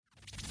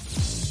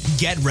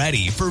Get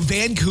ready for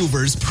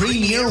Vancouver's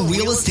premier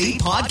real estate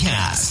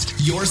podcast.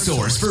 Your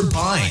source for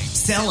buying,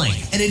 selling,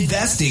 and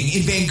investing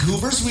in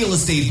Vancouver's real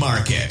estate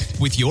market.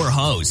 With your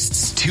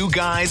hosts, two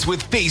guys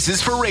with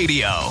faces for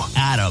radio,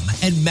 Adam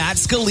and Matt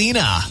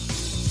Scalina.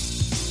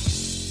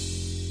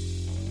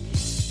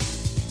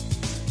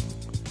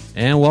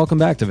 And welcome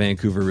back to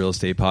Vancouver Real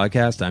Estate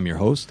Podcast. I'm your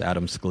host,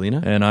 Adam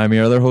Scalina. And I'm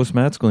your other host,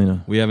 Matt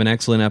Scalina. We have an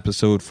excellent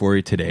episode for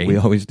you today. We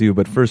always do,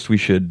 but first we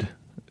should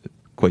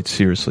quite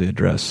seriously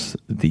address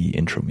the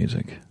intro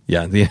music.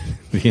 Yeah, the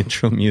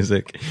intro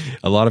music.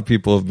 A lot of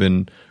people have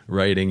been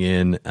writing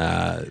in.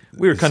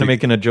 We were kind of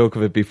making a joke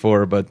of it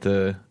before, but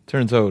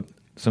turns out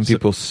some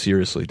people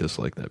seriously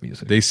dislike that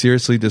music. They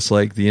seriously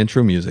dislike the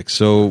intro music.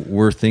 So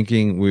we're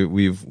thinking,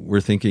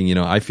 we're thinking. You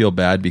know, I feel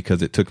bad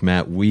because it took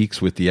Matt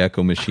weeks with the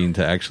Echo machine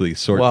to actually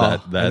sort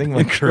that. I think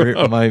my career,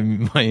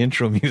 my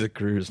intro music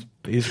career is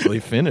basically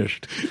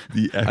finished.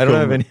 I don't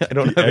have any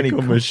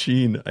Echo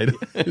machine.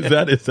 Is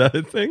that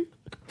a thing?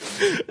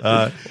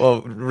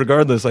 Well,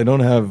 regardless, I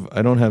don't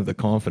have the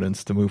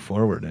confidence to move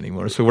forward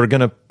anymore. So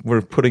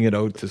we're putting it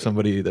out to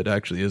somebody that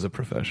actually is a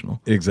professional.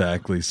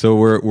 Exactly. So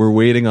we're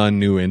waiting on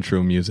new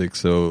intro music.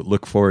 So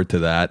look forward to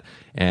that,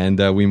 and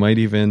we might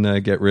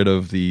even get rid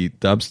of the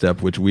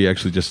dubstep, which we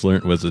actually just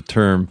learned was a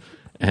term.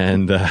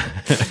 And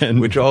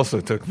which also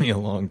took me a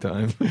long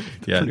time.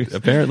 Yeah,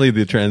 apparently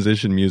the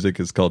transition music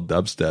is called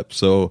dubstep.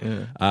 So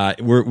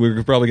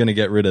we're probably going to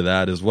get rid of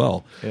that as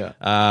well. Yeah.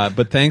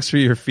 But thanks for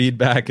your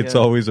feedback. It's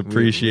always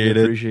appreciated.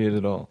 We appreciate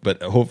it all.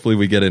 But hopefully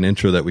we get an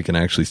intro that we can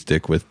actually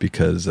stick with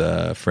because,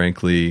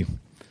 frankly,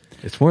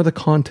 it's more the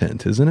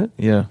content, isn't it?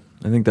 Yeah.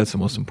 I think that's the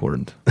most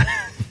important.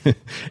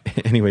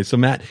 Anyway, so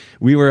Matt,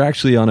 we were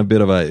actually on a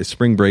bit of a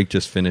spring break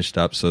just finished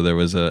up, so there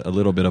was a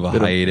little bit of a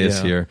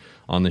hiatus here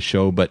on the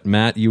show. But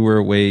Matt, you were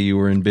away. You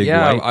were in Big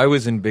White. Yeah, I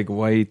was in Big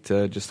White,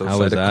 just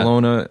outside of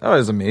Kelowna. Oh, it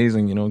was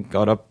amazing. You know,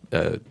 got up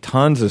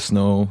tons of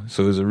snow,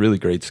 so it was a really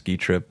great ski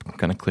trip.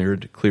 Kind of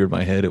cleared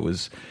my head. It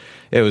was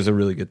a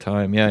really good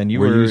time. Yeah, and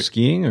were you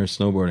skiing or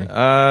snowboarding?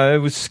 I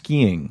was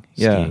skiing.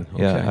 Skiing.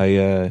 Yeah,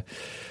 okay.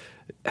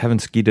 I haven't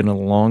skied in a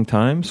long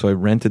time, so I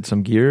rented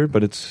some gear,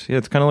 but it's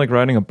kind of like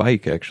riding a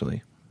bike,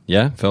 actually.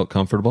 Yeah, felt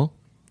comfortable.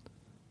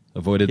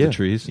 Avoided the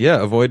trees.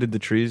 Yeah, avoided the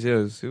trees. Yeah,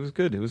 it was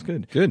good. It was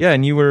good. Good. Yeah,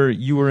 and you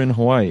were in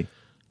Hawaii.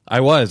 I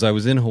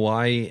was in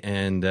Hawaii,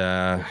 and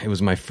it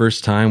was my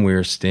first time. We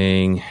were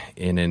staying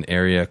in an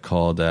area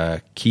called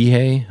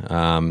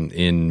Kihei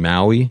in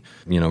Maui.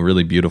 You know,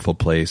 really beautiful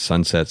place.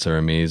 Sunsets are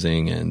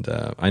amazing, and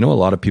I know a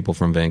lot of people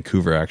from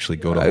Vancouver actually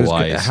go to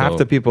Hawaii. Half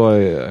the people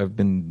I've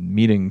been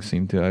meeting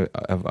seem to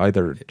have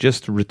either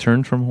just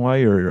returned from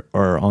Hawaii or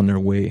are on their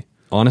way.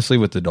 Honestly,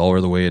 with the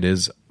dollar the way it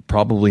is,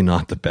 probably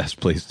not the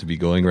best place to be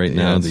going right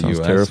now in the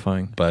U.S.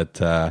 Terrifying.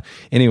 But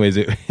anyways,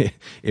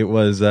 it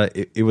was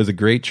a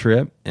great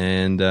trip,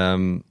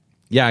 and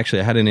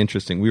actually, I had an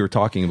interesting. We were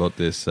talking about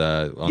this.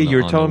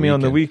 You were telling me on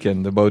the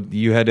weekend about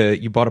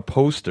you bought a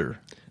poster.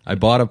 I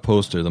bought a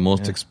poster, the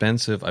most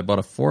expensive. I bought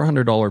a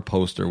 $400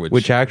 poster,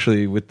 which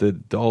actually with the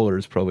dollar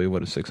is probably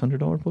what, a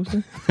 $600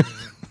 poster.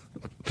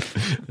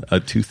 A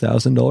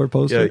 $2,000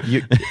 poster.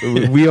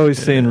 Yeah, we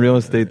always say in real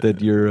estate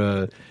that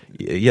you're.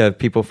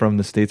 People from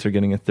the States are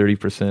getting a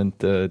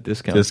 30%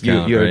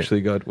 discount. You right?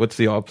 Actually got, what's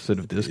the opposite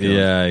of discount?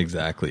 Yeah,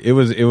 exactly. It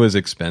was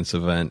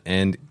expensive,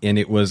 and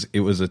it was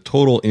a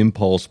total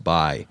impulse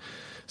buy.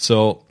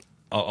 So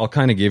I'll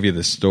kind of give you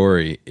the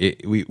story.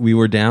 We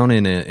were down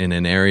in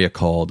an area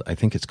called, I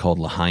think it's called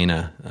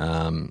Lahaina,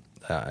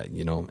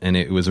 and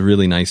it was a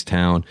really nice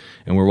town.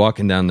 And we're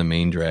walking down the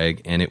main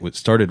drag, and it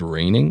started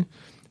raining.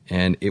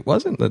 And it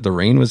wasn't that the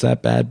rain was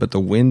that bad, but the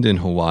wind in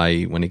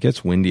Hawaii, when it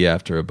gets windy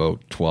after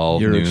about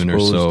 12 noon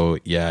exposed. or so,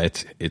 yeah,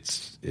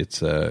 it's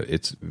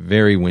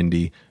very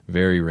windy,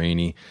 very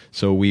rainy.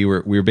 So we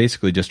were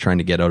basically just trying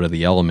to get out of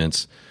the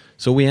elements.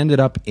 So we ended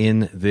up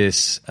in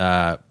this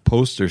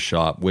poster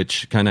shop,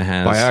 which kind of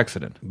has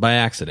by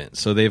accident.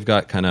 So they've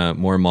got kind of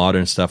more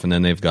modern stuff, and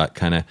then they've got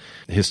kind of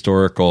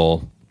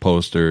historical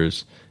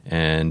posters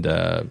and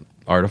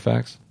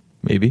artifacts.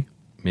 Maybe.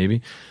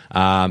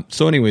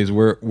 So anyways,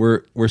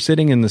 we're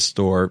sitting in the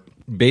store,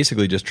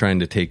 basically just trying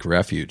to take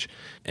refuge,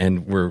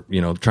 and we're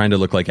trying to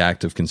look like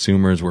active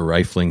consumers. We're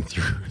rifling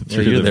through.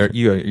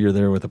 You're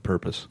there with a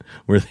purpose.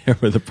 We're there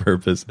with a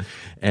purpose,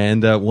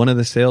 and one of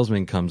the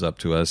salesmen comes up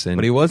to us,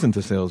 but he wasn't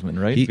a salesman,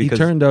 right? It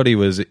turned out he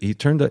was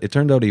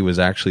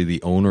actually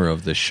the owner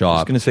of the shop. I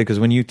was going to say, because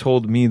when you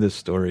told me this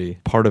story,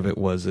 part of it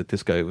was that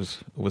this guy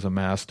was a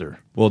master.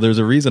 Well, there's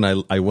a reason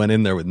I went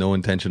in there with no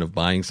intention of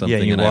buying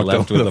something, and I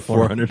left with a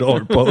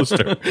 $400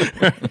 poster.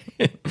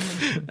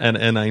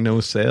 and I know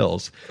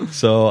sales.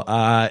 So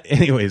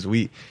anyways,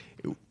 we're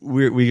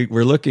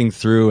looking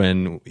through,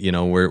 and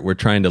we're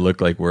trying to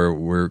look like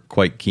we're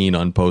quite keen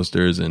on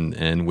posters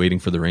and waiting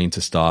for the rain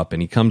to stop.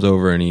 And he comes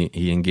over and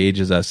he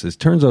engages us. It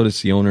turns out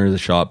it's the owner of the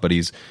shop, but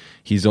he's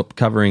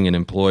covering an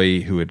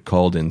employee who had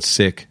called in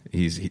sick.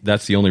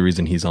 That's the only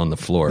reason he's on the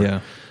floor. Yeah.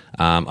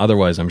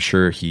 Otherwise, I'm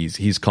sure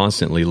he's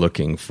constantly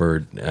looking for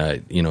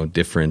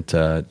different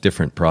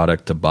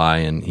product to buy,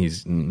 and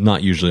he's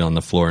not usually on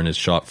the floor in his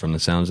shop from the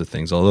sounds of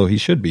things, although he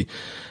should be.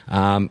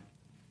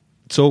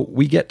 So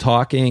we get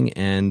talking,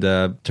 and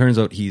turns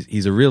out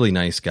he's a really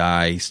nice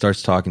guy. He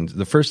starts talking.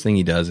 The first thing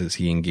he does is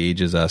he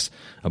engages us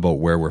about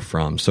where we're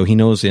from. So he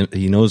knows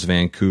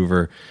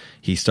Vancouver.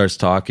 He starts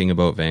talking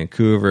about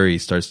Vancouver. He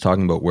starts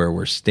talking about where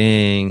we're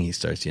staying. He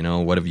starts,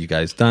 what have you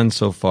guys done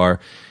so far?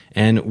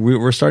 And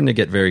we're starting to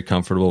get very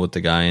comfortable with the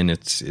guy, and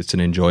it's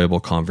an enjoyable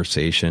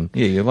conversation.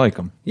 Yeah, you like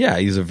him. Yeah,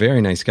 he's a very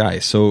nice guy.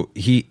 So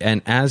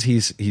as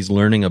he's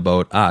learning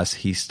about us,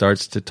 he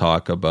starts to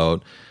talk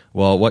about,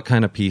 well, what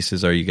kind of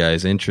pieces are you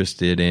guys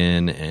interested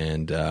in?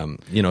 And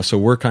so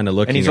we're kind of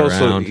looking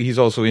around. He's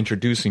also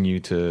introducing you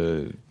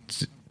to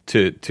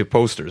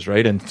posters,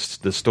 right? And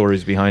the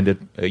stories behind it,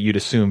 you'd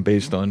assume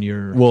based on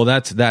your... Well,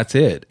 that's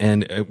it.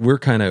 And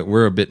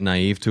we're a bit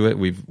naive to it.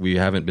 We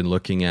haven't been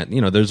looking at,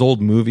 there's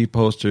old movie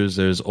posters,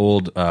 there's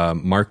old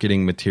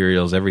marketing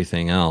materials,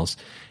 everything else.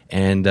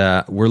 And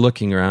we're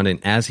looking around,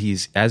 and as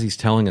he's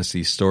telling us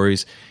these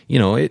stories,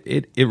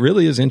 it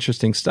really is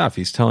interesting stuff.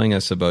 He's telling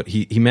us about,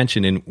 he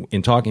mentioned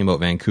in talking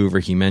about Vancouver,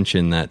 he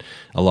mentioned that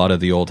a lot of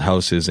the old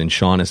houses in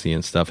Shaughnessy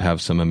and stuff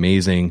have some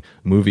amazing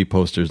movie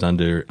posters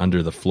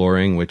under the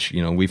flooring, which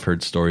we've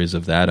heard stories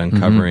of that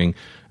uncovering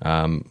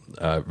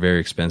very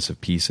expensive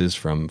pieces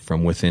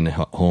from within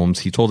homes.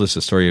 He told us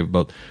a story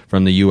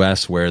from the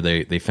U.S. where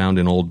they found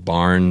an old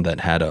barn that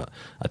had a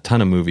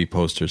ton of movie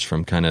posters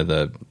from kind of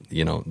the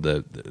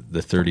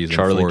 30s and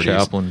Charlie 40s.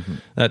 Chaplin.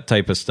 That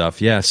type of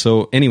stuff. Yeah.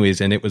 So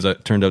anyways, and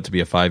it turned out to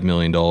be a $5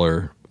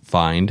 million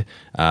find.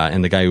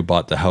 And the guy who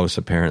bought the house,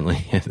 apparently,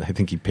 I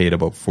think he paid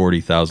about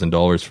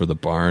 $40,000 for the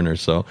barn or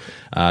so.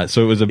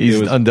 So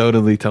he's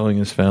undoubtedly telling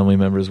his family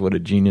members what a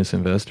genius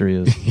investor he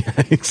is. Yeah,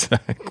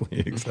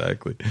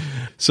 exactly.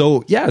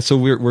 So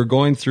we're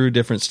going through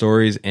different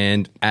stories,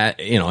 and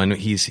and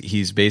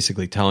he's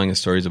basically telling us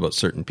stories about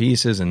certain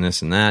pieces and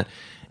this and that.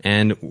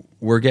 And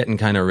we're getting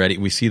kind of ready.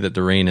 We see that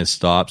the rain has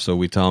stopped, so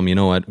we tell him, you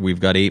know what, we've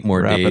got 8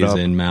 more days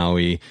in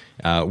Maui.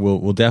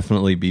 We'll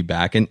definitely be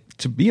back. And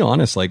to be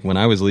honest, like when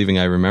I was leaving,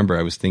 I remember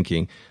I was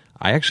thinking,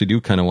 I actually do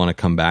kind of want to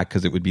come back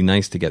because it would be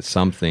nice to get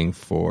something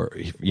for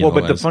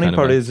but the funny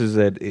part is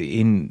that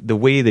in the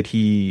way that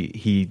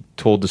he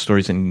told the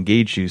stories and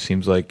engaged you,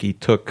 seems like he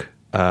took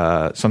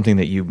something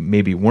that you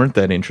maybe weren't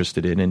that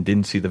interested in and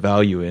didn't see the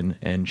value in,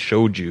 and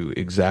showed you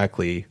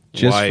exactly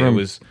why it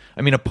was.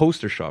 I mean, a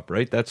poster shop,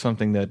 right? That's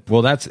something that...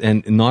 Well,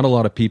 and not a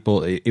lot of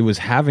people... It was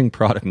having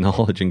product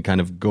knowledge and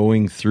kind of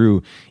going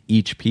through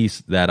each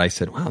piece that I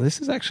said, wow, this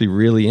is actually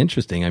really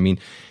interesting. I mean,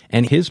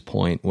 and his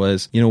point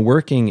was,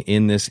 working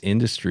in this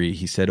industry,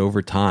 he said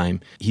over time,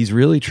 he's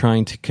really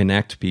trying to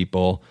connect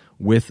people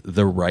with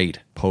the right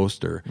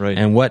poster. Right.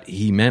 And what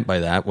he meant by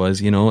that was,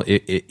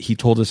 he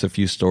told us a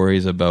few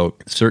stories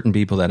about certain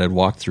people that had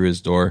walked through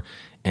his door,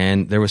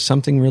 and there was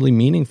something really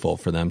meaningful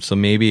for them. So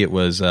maybe it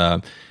was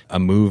a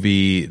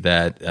movie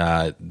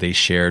that they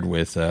shared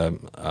with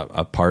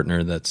a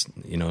partner that's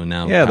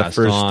now passed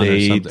the first on,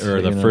 date,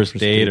 or the first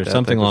date, or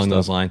something along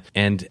those lines.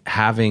 And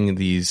having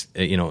these,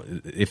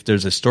 if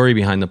there's a story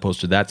behind the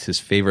poster, that's his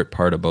favorite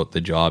part about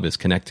the job, is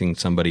connecting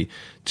somebody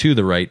to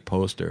the right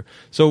poster.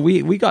 So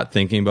we got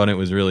thinking about it. It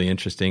was really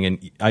interesting,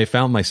 and I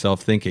found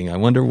myself thinking, I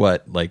wonder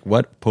what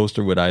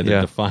poster would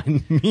either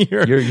define me,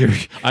 or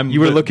you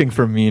were looking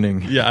for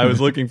meaning. Yeah, I was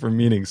looking for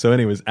meaning. So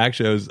anyways,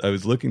 actually I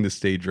was looking to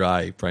stay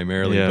dry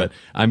primarily, but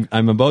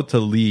I'm about to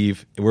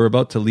leave. We're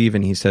about to leave,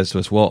 and he says to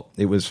us, well,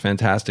 it was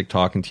fantastic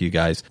talking to you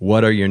guys.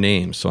 What are your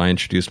names? So I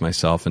introduced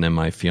myself, and then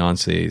my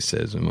fiance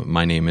says,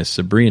 my name is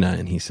Sabrina,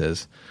 and he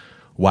says,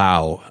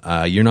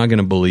 wow, you're not going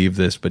to believe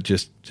this, but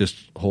just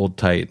hold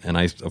tight. And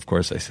I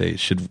say,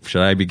 should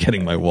I be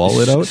getting my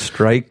wallet out?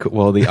 Strike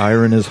while the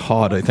iron is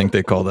hot, I think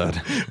they call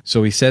that.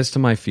 So he says to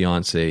my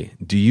fiance,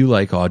 do you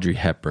like Audrey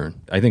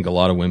Hepburn? I think a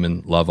lot of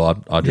women love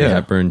Audrey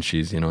Hepburn.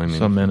 She's,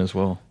 some men as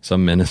well.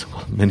 Some men as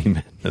well, many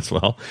men as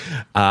well.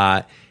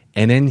 And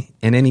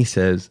then he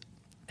says,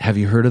 have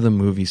you heard of the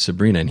movie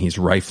Sabrina? And he's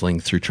rifling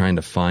through trying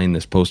to find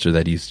this poster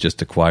that he's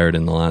just acquired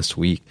in the last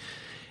week.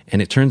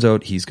 And it turns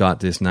out he's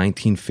got this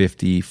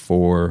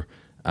 1954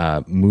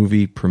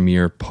 movie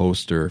premiere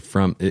poster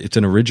it's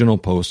an original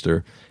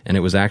poster, and it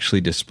was actually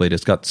displayed.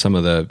 It's got some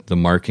of the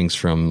markings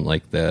from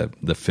like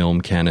the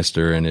film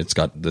canister, and it's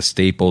got the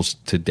staples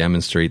to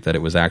demonstrate that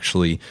it was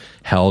actually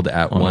held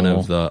at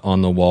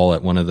on the wall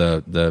at one of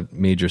the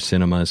major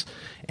cinemas.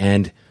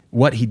 And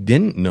what he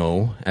didn't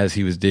know as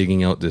he was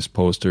digging out this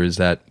poster is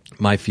that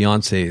my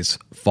fiance's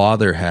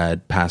father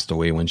had passed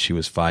away when she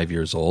was 5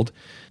 years old.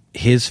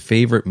 His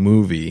favorite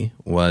movie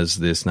was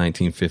this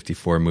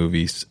 1954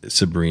 movie,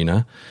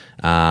 Sabrina,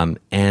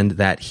 and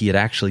that he had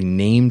actually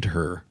named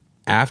her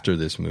after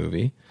this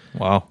movie.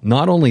 Wow.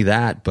 Not only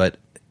that, but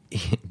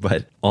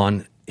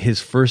on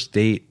his first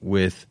date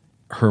with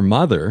her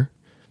mother,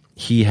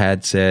 he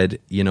had said,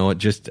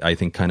 just I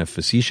think kind of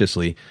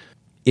facetiously,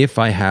 if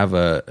I have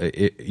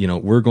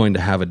we're going to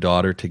have a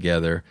daughter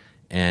together,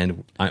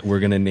 and we're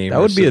going to name that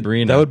her would be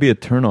Sabrina. That would be a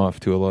turnoff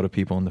to a lot of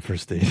people on the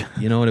first date.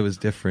 You know what? It was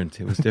different.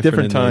 It was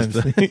different times.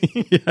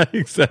 Yeah,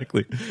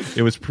 exactly.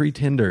 It was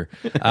pre-Tinder.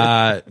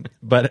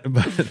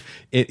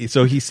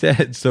 So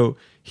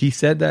he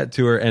said that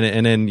to her,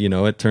 and then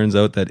it turns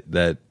out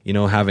that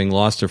having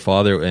lost her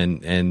father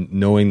and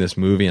knowing this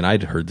movie, and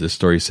I'd heard this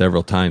story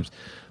several times,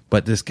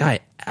 but this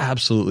guy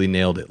absolutely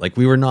nailed it. Like,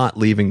 we were not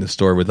leaving the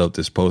store without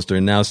this poster,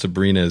 and now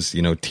Sabrina's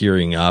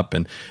tearing up,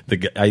 and the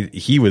guy,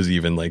 he was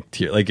even like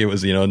it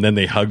was and then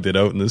they hugged it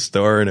out in the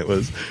store, and it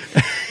was.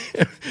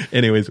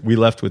 Anyways, we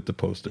left with the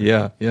poster.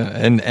 Yeah,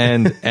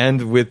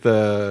 and with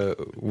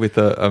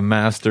a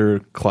master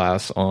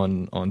class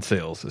on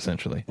sales,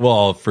 essentially.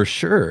 Well, for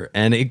sure,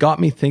 and it got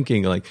me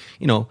thinking,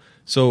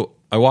 so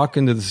I walk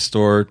into the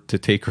store to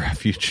take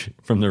refuge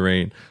from the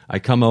rain. I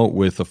come out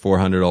with a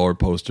 $400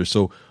 poster.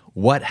 So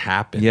what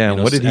happened? Yeah,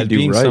 what did he do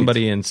being right?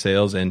 Somebody in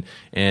sales and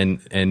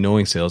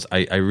knowing sales,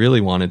 I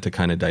really wanted to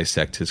kind of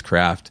dissect his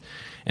craft.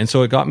 And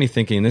so it got me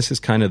thinking, this is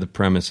kind of the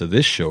premise of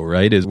this show,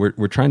 right? Is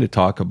we're trying to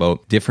talk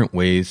about different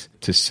ways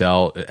to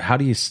sell. How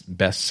do you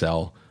best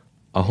sell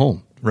a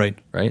home? Right.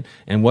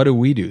 And what do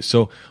we do?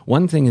 So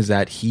one thing is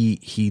that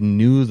he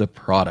knew the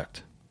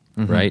product,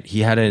 right?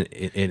 He had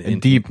a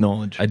deep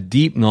knowledge. A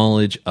deep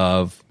knowledge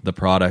of the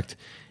product.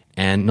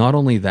 And not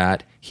only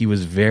that, he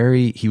was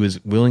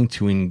willing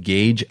to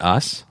engage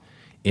us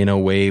in a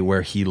way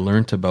where he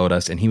learned about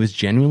us, and he was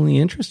genuinely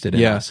interested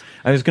in us.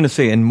 I was going to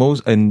say,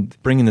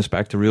 and bringing this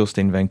back to real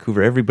estate in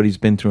Vancouver, everybody's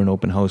been through an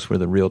open house where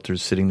the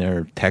realtor's sitting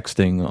there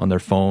texting on their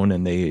phone,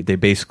 and they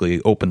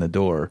basically open the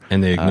door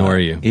and they ignore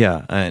you.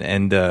 Yeah,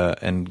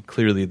 and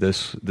clearly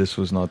this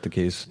was not the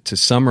case. To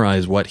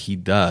summarize what he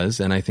does,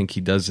 and I think he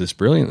does this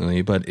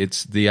brilliantly, but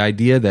it's the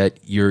idea that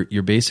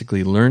you're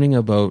basically learning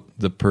about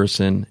the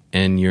person,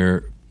 and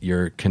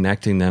you're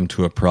connecting them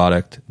to a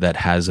product that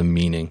has a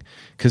meaning.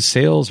 Because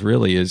sales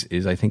really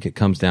is I think it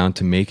comes down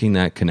to making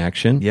that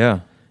connection.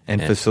 Yeah.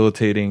 And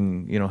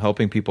facilitating,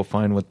 helping people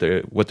find what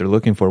they're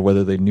looking for,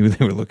 whether they knew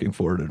they were looking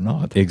for it or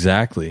not.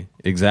 Exactly.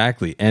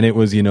 And it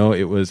was,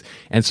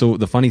 and so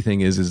the funny thing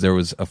is there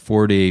was a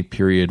 4-day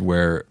period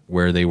where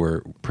they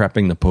were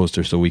prepping the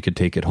poster so we could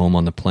take it home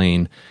on the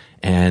plane.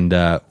 And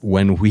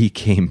when we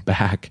came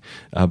back,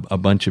 a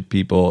bunch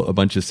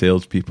of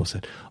salespeople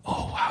said,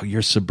 "Oh wow,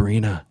 you're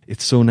Sabrina!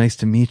 It's so nice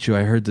to meet you.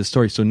 I heard this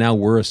story." So now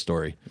we're a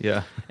story.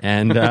 Yeah,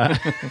 and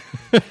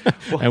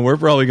and we're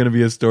probably going to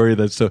be a story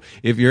that's. So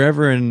if you're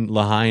ever in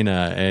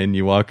Lahaina and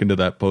you walk into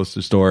that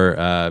poster store,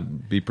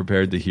 be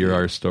prepared to hear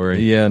our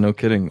story. Yeah, no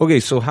kidding. Okay,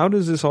 so how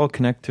does this all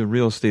connect to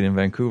real estate in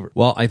Vancouver?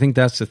 Well, I think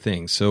that's the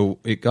thing. So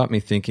it got me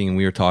thinking, and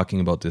we were talking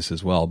about this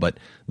as well. But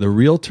the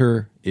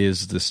realtor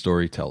is the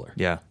storyteller.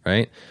 Yeah.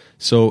 Right?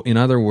 So in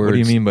other words...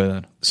 What do you mean by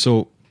that?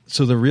 So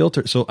the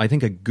realtor... So I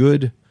think a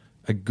good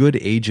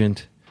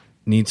agent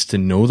needs to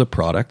know the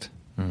product,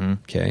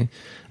 okay?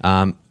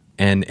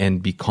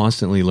 And be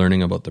constantly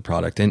learning about the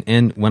product.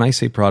 And when I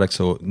say product,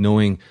 so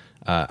knowing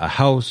a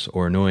house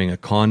or knowing a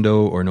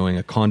condo or knowing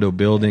a condo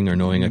building or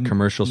knowing a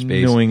commercial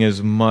space. Knowing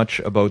as much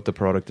about the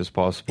product as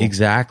possible.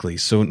 Exactly.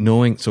 So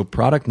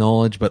product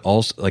knowledge, but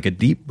also like a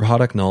deep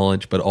product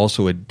knowledge, but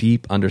also a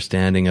deep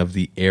understanding of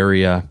the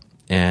area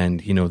and,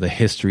 the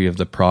history of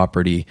the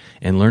property,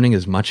 and learning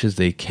as much as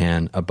they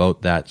can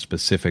about that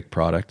specific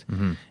product.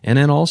 Mm-hmm. And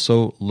then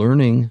also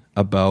learning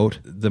about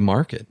the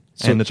market.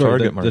 And the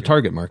target market. The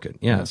target market,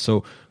 yeah.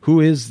 So who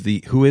is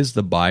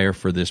the buyer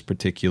for this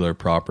particular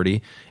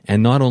property?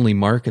 And not only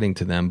marketing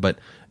to them, but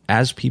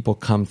as people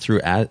come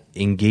through,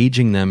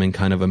 engaging them in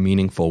kind of a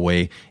meaningful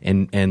way,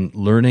 and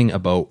learning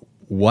about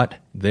what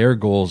their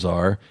goals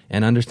are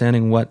and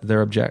understanding what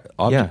their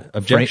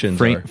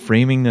objections are.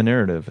 Framing the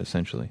narrative,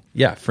 essentially.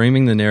 Yeah,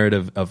 framing the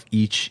narrative of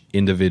each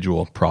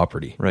individual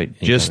property. Right,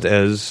 just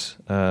as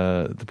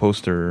the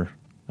poster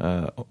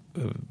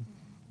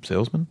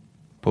salesman,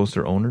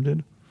 poster owner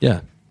did.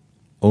 Yeah,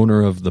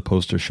 owner of the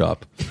poster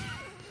shop.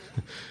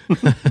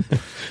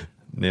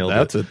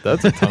 Nailed it.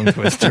 That's a tongue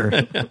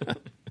twister.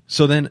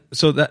 So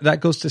that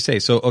goes to say,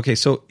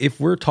 so if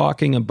we're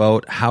talking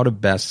about how to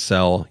best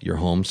sell your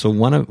home, so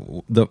one of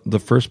the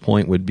first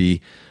point would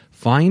be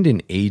find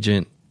an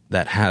agent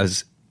that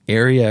has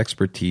area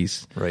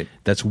expertise, right?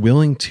 That's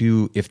willing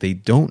to, if they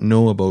don't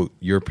know about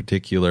your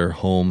particular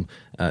home,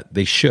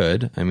 they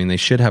should. I mean, they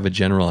should have a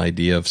general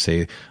idea of,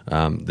 say,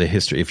 the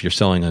history. If you're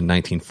selling a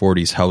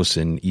 1940s house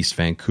in East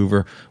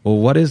Vancouver, well,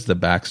 what is the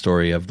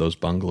backstory of those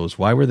bungalows?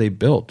 Why were they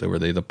built? Were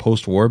they the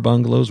post-war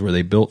bungalows? Were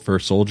they built for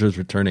soldiers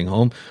returning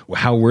home?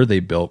 How were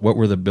they built? What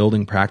were the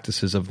building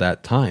practices of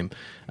that time?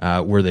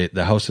 Were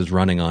the houses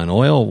running on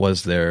oil?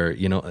 Was there,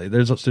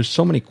 there's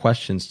so many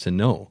questions to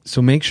know.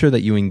 So make sure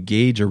that you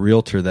engage a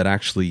realtor that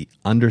actually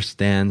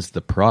understands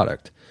the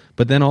product.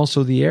 But then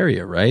also the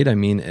area, right? I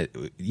mean,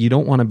 you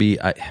don't want to be,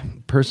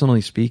 personally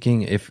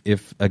speaking,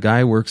 if a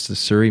guy works the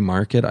Surrey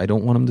market, I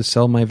don't want him to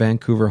sell my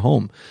Vancouver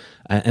home.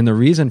 And the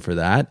reason for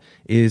that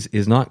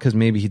is not because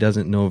maybe he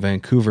doesn't know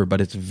Vancouver,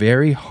 but it's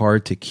very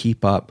hard to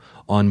keep up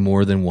on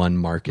more than one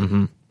market.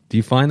 Mm-hmm. Do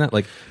you find that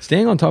like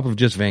staying on top of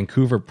just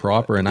Vancouver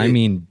proper, and I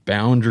mean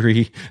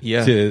boundary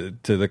to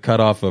the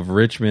cutoff of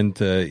Richmond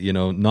to, you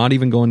know, not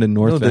even going to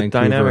North Vancouver? The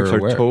dynamics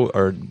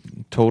are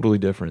totally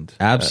different.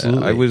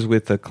 Absolutely. I was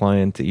with a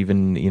client,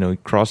 even, you know,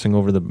 crossing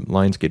over the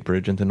Lionsgate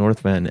Bridge into North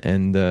Van,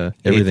 and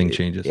everything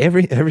changes.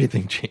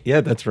 Everything changes.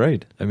 Yeah, that's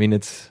right. I mean,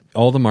 it's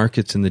all the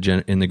markets in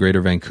the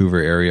Greater Vancouver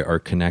area are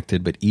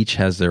connected, but each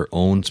has their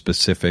own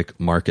specific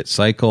market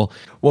cycle.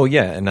 Well,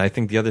 yeah, and I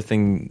think the other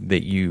thing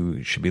that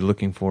you should be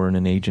looking for in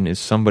an agent is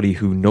somebody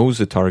who knows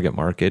the target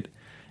market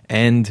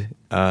and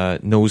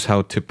knows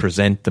how to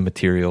present the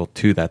material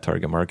to that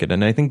target market.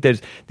 And I think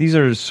these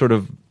are sort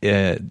of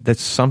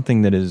that's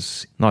something that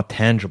is not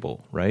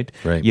tangible, right?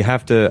 Right. You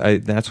have to.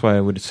 That's why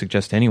I would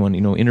suggest anyone,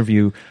 you know,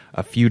 interview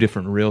a few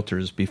different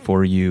realtors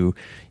before you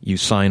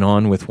sign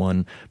on with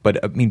one.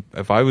 But I mean,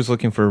 if I was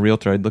looking for a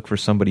realtor, I'd look for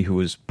somebody who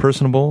was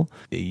personable,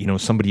 you know,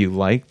 somebody you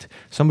liked,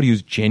 somebody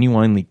who's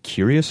genuinely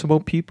curious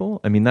about people.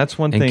 I mean, that's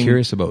one thing. And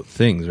curious about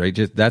things, right?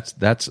 Just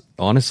that's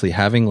honestly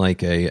having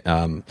like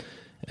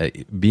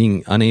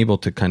being unable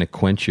to kind of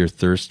quench your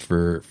thirst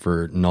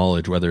for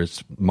knowledge, whether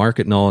it's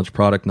market knowledge,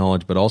 product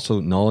knowledge, but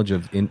also knowledge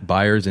of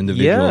buyers,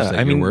 individuals. Yeah,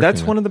 I mean,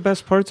 that's one of the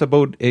best parts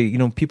about, you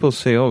know, people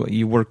say, oh,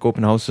 you work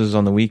open houses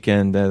on the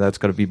weekend, that's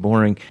got to be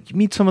boring. You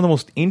meet some of the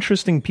most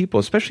interesting people,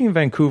 especially in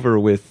Vancouver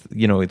with,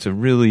 you know, it's a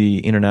really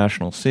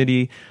international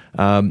city.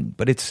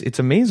 But it's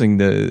amazing.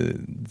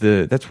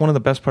 That's one of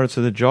the best parts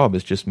of the job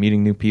is just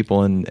meeting new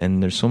people,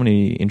 and there's so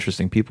many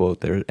interesting people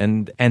out there,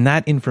 and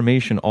that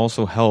information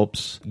also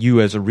helps you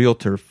as a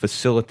realtor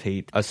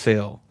facilitate a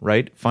sale,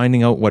 right?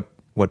 Finding out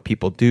what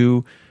people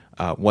do,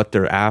 what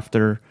they're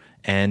after,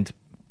 and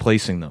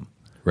placing them.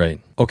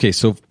 Right. Okay,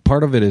 so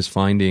part of it is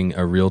finding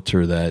a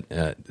realtor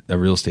that a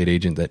real estate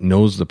agent that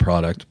knows the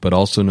product, but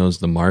also knows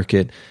the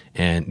market,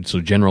 and so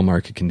general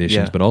market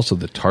conditions, but also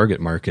the target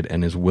market,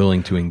 and is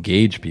willing to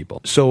engage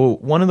people. So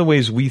one of the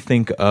ways we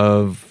think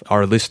of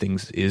our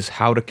listings is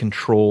how to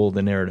control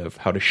the narrative,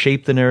 how to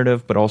shape the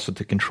narrative, but also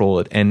to control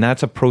it, and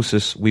that's a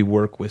process we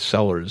work with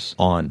sellers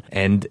on.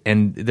 And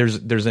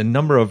there's a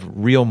number of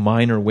real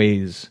minor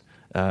ways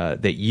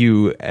that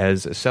you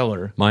as a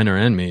seller, minor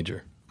and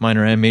major,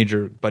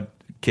 but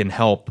can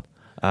help.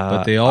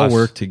 But they all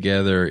work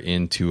together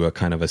into a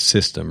kind of a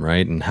system,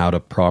 right? And how to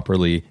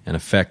properly and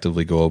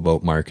effectively go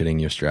about marketing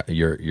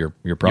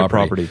your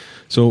property.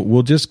 So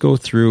we'll just go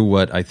through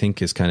what I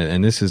think is kind of,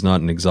 and this is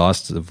not an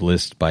exhaustive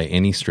list by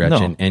any stretch.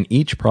 No. And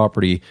each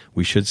property,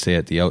 we should say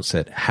at the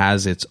outset,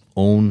 has its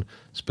own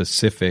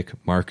specific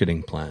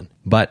marketing plan.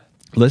 But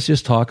let's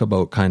just talk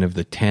about kind of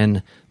the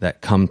 10 that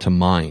come to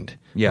mind.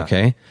 Yeah.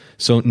 Okay.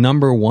 So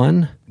number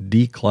 1,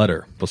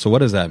 declutter. So what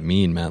does that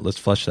mean, Matt? Let's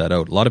flesh that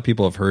out. A lot of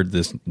people have heard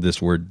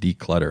this word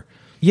declutter.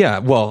 Yeah.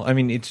 Well, I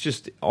mean, it's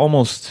just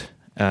almost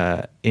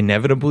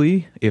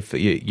inevitably, if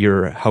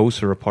your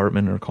house or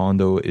apartment or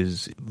condo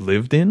is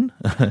lived in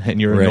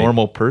and you're a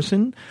normal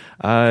person,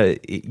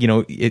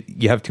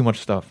 you have too much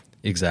stuff.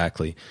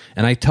 Exactly.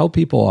 And I tell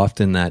people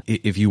often that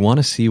if you want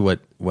to see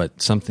what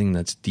something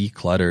that's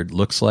decluttered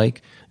looks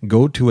like,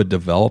 go to a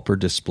developer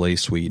display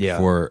suite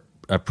for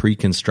a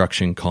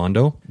pre-construction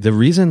condo. The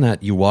reason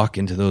that you walk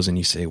into those and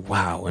you say,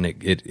 wow, and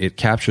it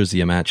captures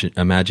the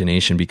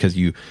imagination because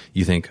you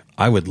think,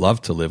 I would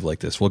love to live like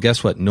this. Well,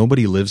 guess what?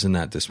 Nobody lives in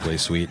that display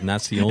suite, and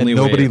that's the only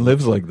way. Nobody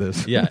lives like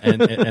this. Yeah,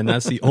 and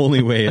that's the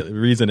only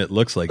reason it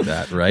looks like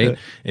that, right? Yeah.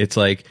 It's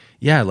like,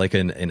 like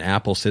an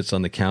apple sits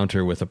on the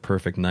counter with a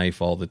perfect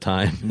knife all the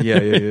time. Yeah,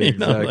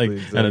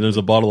 exactly. And there's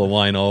a bottle of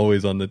wine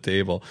always on the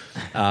table.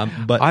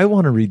 But I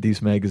want to read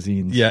these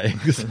magazines. Yeah,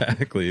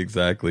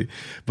 exactly.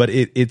 But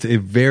it's a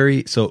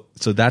very so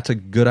that's a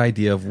good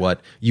idea of what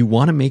you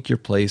want to make your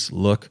place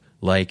look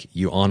like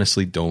you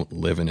honestly don't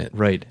live in it.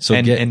 Right. So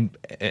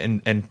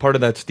and part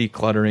of that's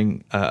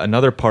decluttering.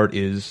 Another part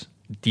is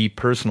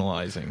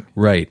depersonalizing.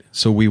 Right.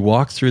 So we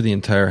walk through the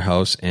entire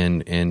house,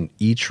 and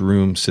each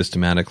room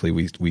systematically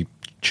we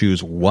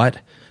choose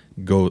what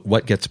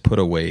gets put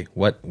away,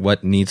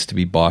 what needs to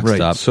be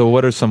boxed up. So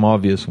what are some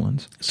obvious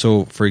ones?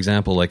 So for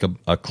example, like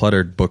a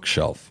cluttered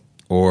bookshelf,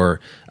 or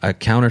a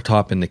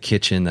countertop in the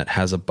kitchen that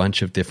has a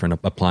bunch of different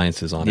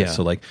appliances on it.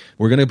 So like,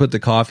 we're going to put the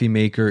coffee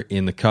maker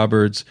in the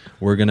cupboards.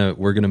 We're going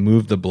to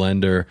move the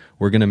blender.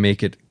 We're going to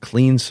make it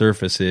clean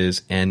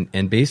surfaces,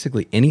 and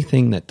basically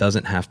anything that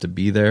doesn't have to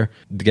be there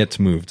gets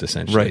moved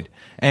essentially. Right.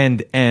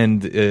 And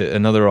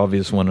another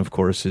obvious one, of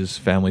course, is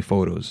family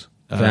photos.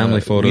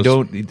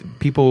 Photos.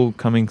 People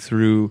coming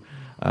through,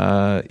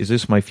 is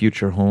this my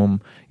future home?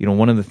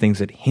 One of the things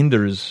that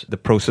hinders the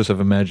process of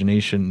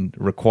imagination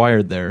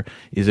required there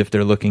is if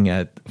they're looking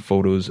at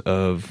photos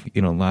of,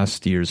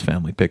 last year's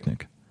family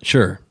picnic.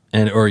 Sure.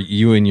 Or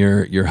you and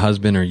your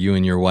husband, or you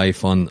and your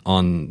wife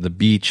on the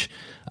beach.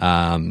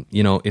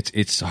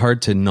 It's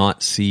hard to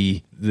not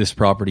see this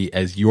property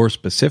as your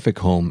specific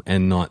home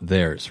and not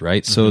theirs,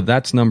 right? So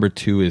that's number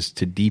 2, is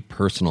to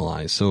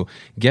depersonalize. So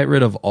get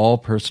rid of all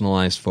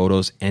personalized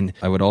photos. And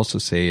I would also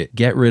say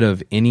get rid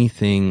of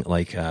anything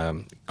like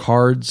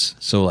cards.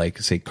 So like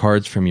say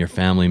cards from your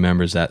family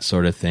members, that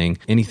sort of thing.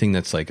 Anything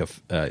that's like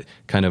a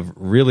kind of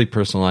really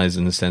personalized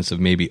in the sense of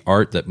maybe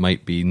art that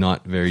might be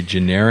not very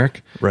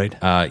generic. Right.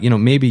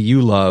 Maybe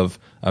you love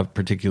a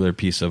particular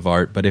piece of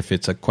art, but if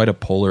it's quite a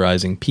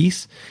polarizing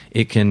piece,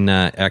 it can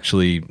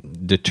actually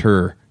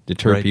deter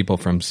right. people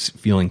from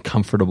feeling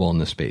comfortable in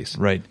the space.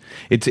 Right.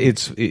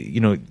 It's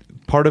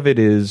part of it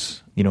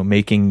is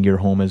making your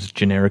home as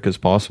generic as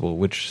possible,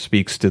 which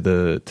speaks to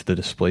the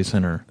display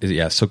center.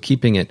 Yeah. So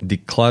keeping it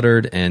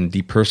decluttered and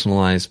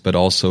depersonalized, but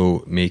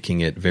also making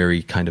it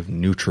very kind of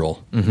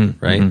neutral,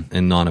 right,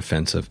 and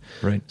non-offensive.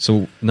 Right.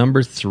 So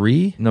number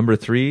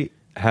 3.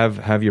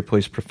 Have your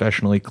place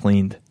professionally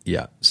cleaned.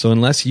 Yeah. So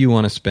unless you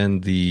want to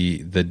spend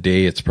the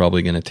day it's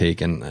probably going to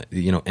take, and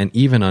and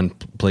even on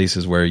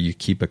places where you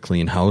keep a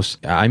clean house,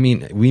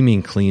 we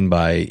mean clean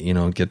by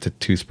get the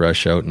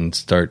toothbrush out and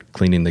start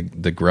cleaning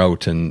the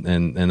grout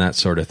and that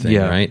sort of thing,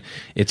 right?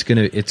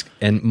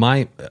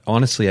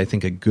 Honestly, I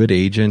think a good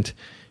agent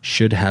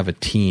should have a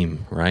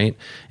team, right?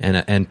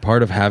 And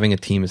part of having a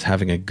team is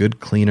having a good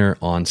cleaner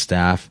on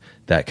staff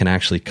that can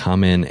actually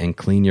come in and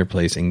clean your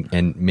place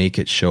and make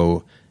it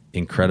show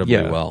incredibly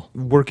well.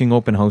 Working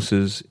open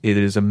houses, it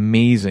is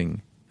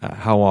amazing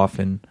how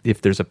often,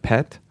 if there's a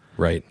pet,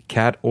 right,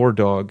 cat or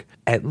dog,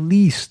 at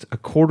least a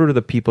quarter of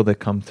the people that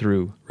come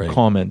through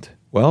comment,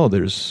 well,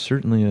 there's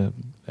certainly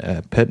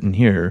a pet in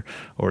here,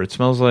 or it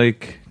smells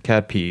like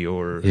cat pee,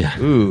 or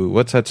ooh,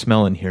 what's that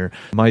smell in here?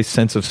 My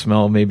sense of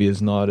smell maybe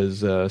is not as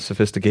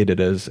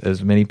sophisticated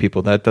as many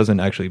people. That doesn't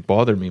actually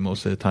bother me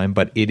most of the time,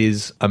 but it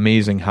is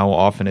amazing how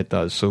often it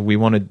does. So we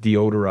want to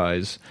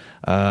deodorize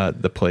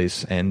the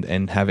place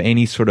and have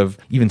any sort of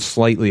even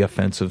slightly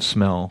offensive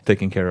smell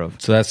taken care of.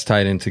 So that's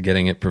tied into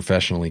getting it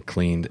professionally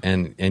cleaned.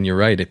 And you're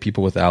right, if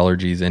people with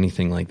allergies,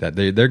 anything like that,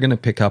 they're going to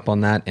pick up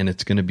on that, and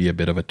it's going to be a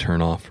bit of a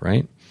turnoff,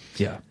 right?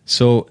 Yeah.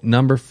 So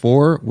number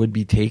 4 would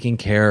be taking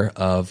care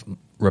of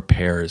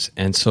repairs.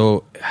 And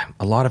so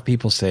a lot of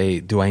people say,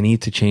 do I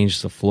need to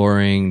change the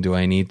flooring? Do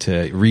I need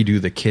to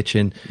redo the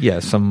kitchen? Yeah,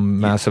 some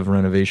massive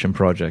renovation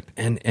project.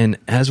 And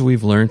as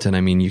we've learned, and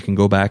I mean, you can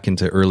go back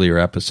into earlier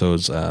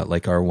episodes,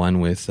 like our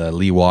one with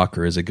Lee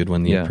Walker is a good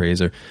one, the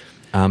appraiser.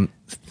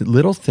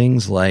 Little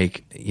things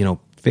like,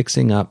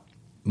 fixing up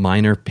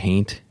minor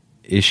paint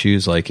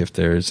issues, like if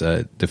there's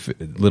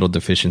little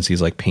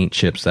deficiencies like paint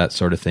chips, that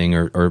sort of thing,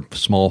 or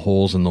small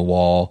holes in the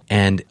wall,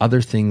 and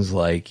other things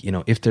like,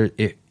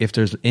 if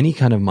there's any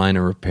kind of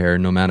minor repair,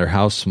 no matter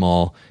how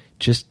small,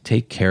 just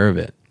take care of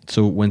it.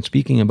 So when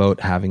speaking about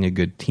having a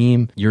good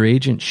team, your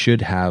agent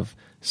should have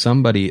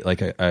somebody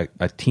like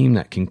a team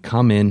that can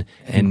come in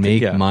and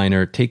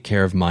take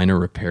care of minor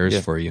repairs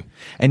for you.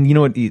 And you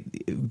know what,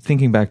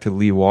 thinking back to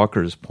Lee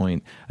Walker's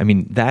point, I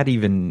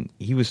mean,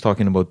 he was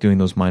talking about doing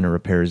those minor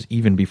repairs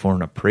even before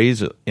an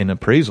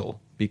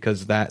appraisal,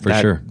 because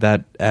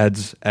that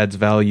adds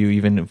value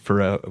even for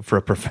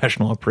a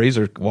professional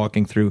appraiser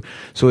walking through.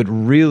 So it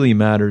really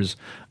matters,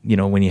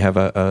 when you have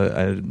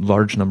a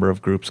large number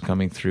of groups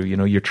coming through.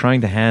 You're trying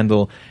to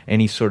handle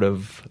any sort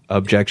of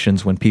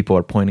objections when people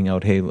are pointing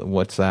out, hey,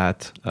 what's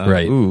that?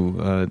 Right.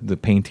 Ooh, the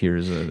paint here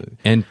is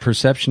and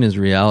perception is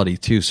reality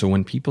too. So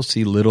when people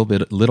see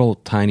little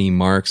tiny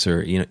marks,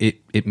 or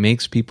it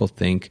makes people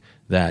think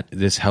that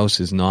this house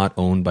is not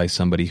owned by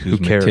somebody who's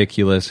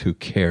meticulous, who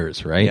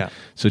cares, right? Yeah.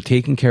 So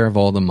taking care of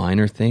all the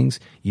minor things,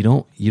 you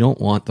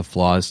don't want the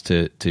flaws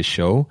to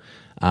show.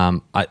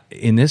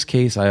 In this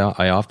case,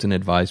 I often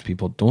advise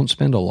people, don't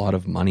spend a lot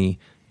of money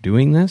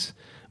doing this,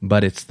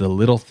 but it's the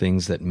little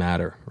things that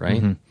matter,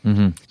 right?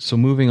 So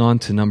moving on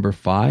to number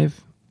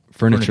 5,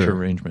 furniture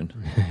arrangement.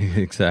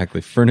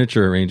 Exactly,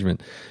 furniture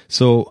arrangement.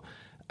 So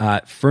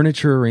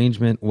furniture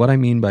arrangement, what I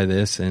mean by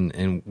this,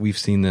 and we've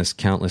seen this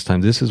countless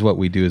times, this is what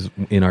we do is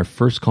in our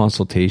first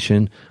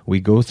consultation,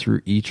 we go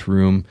through each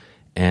room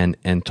and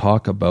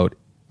talk about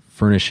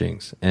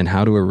furnishings and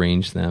how to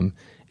arrange them.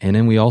 And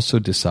then we also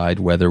decide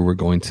whether we're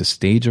going to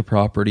stage a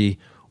property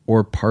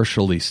or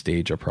partially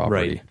stage a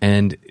property. Right.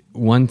 And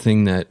one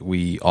thing that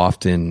we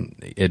often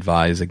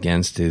advise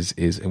against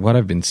is what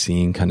I've been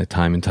seeing kind of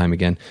time and time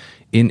again.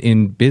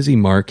 In busy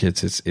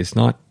markets, it's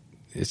not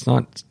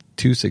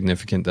too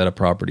significant that a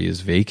property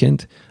is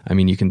vacant. I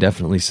mean, you can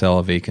definitely sell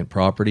a vacant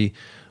property,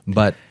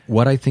 but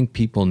what I think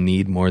people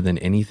need more than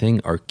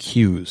anything are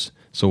cues.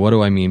 So what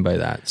do I mean by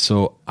that?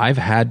 So I've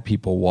had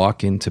people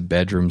walk into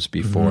bedrooms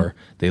before.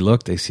 They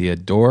look, they see a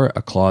door,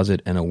 a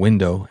closet, and a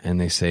window, and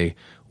they say,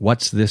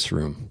 "What's this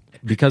room?"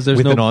 Because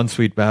there's an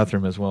ensuite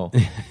bathroom as well.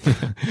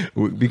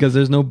 Because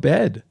there's no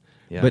bed.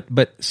 Yeah.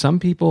 But some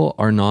people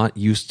are not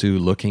used to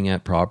looking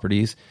at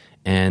properties.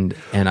 And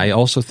I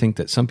also think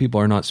that some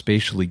people are not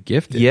spatially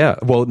gifted. Yeah.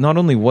 Well, not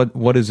only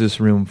what is this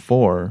room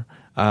for,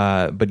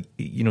 but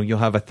you'll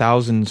have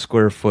 1,000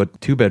 square foot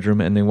 2-bedroom,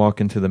 and they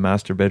walk into the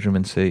master bedroom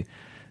and say,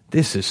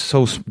 this is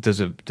so, does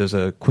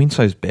a queen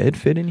size bed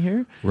fit in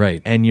here?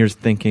 Right. And you're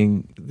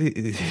thinking,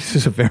 this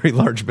is a very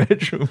large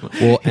bedroom.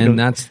 Well,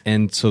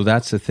 so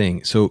that's the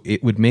thing. So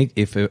it would make,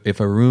 if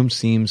a room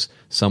seems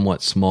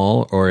somewhat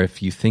small, or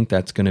if you think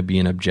that's going to be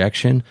an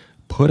objection,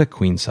 put a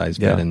queen size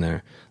bed in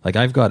there. Like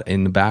I've got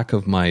in the back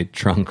of my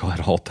trunk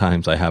at all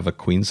times, I have a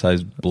queen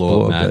size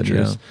blow up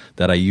mattress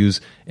that I use,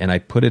 and I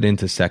put it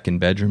into second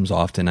bedrooms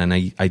often. And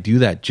I do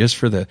that just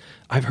for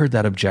I've heard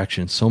that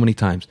objection so many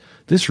times.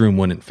 This room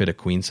wouldn't fit a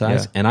queen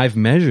size, and I've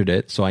measured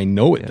it, so I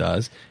know it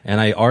does. And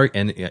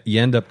and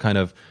you end up kind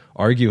of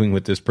arguing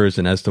with this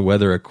person as to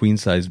whether a queen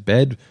size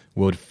bed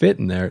would fit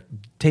in there.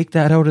 Take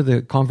that out of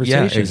the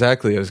conversation. Yeah,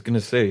 exactly. I was going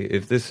to say,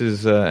 if this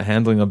is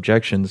handling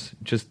objections,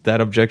 just that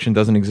objection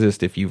doesn't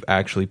exist if you've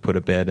actually put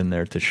a bed in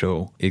there to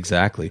show.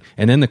 Exactly.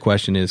 And then the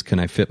question is, can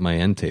I fit my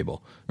end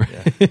table?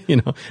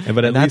 Yeah.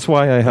 But that's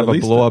why I have a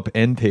blow up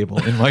end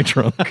table in my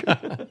trunk.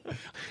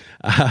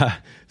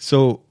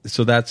 So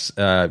that's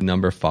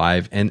number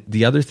 5. And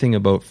the other thing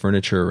about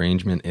furniture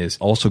arrangement is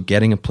also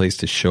getting a place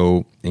to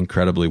show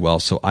incredibly well.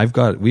 So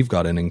we've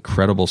got an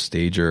incredible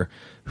stager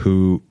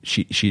who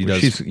she does.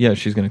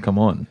 She's going to come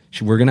on.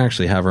 We're going to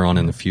actually have her on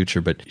in the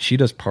future, but she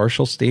does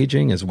partial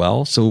staging as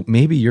well. So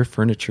maybe your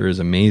furniture is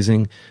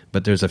amazing,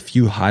 but there's a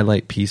few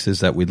highlight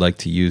pieces that we'd like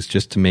to use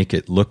just to make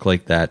it look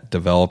like that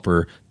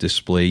developer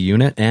display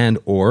unit. And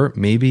or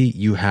maybe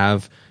you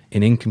have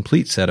an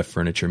incomplete set of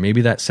furniture.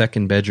 Maybe that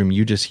second bedroom,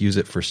 you just use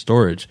it for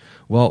storage.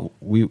 Well,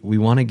 we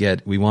want to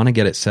get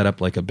it set up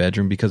like a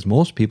bedroom because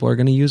most people are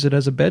going to use it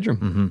as a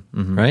bedroom,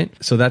 right?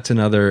 So that's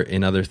another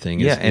thing.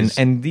 Yeah,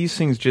 and these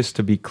things, just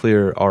to be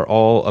clear, are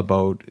all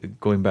about,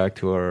 going back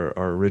to our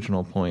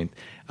original point,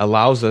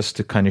 allows us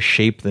to kind of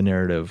shape the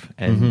narrative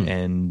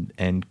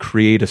and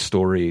create a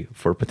story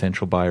for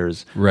potential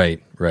buyers.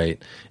 Right.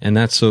 And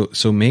that's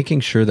so making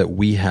sure that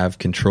we have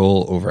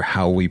control over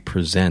how we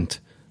present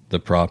the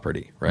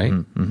property, right?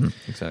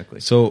 Exactly.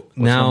 So what's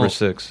now number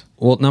 6?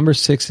 Well, number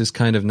 6 is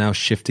kind of now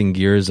shifting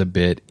gears a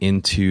bit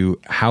into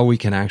how we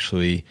can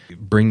actually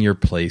bring your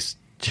place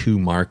to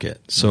market.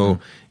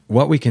 So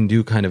what we can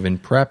do kind of in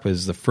prep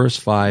is the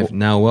first 5.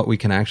 Now what we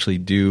can actually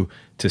do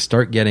to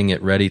start getting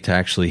it ready to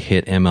actually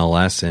hit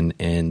MLS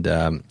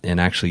and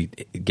actually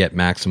get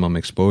maximum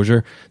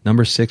exposure.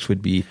 Number 6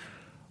 would be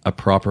a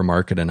proper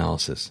market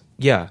analysis.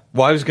 Yeah.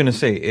 Well, I was going to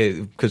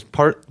say, because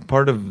part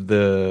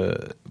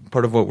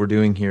of what we're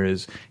doing here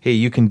is, hey,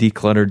 you can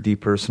declutter,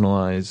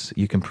 depersonalize,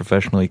 you can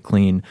professionally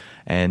clean,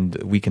 and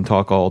we can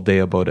talk all day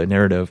about a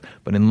narrative,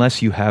 but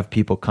unless you have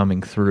people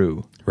coming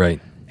through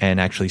and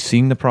actually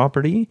seeing the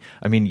property,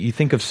 I mean, you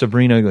think of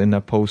Sabrina in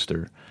that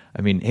poster.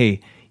 I mean,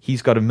 hey,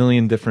 he's got a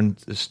million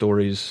different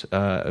stories,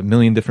 a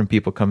million different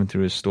people coming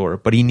through his store,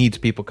 but he needs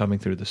people coming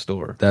through the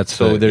store.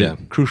 The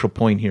crucial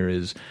point here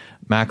is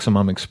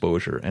maximum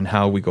exposure and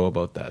how we go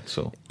about that.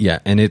 So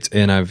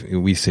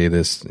we say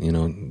this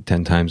 10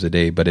 times a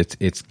day, but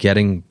it's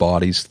getting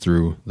bodies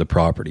through the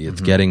property.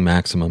 It's getting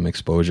maximum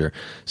exposure.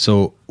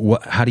 So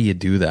how do you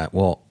do that?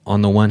 Well,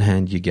 on the one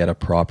hand, you get a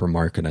proper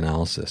market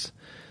analysis.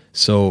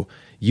 So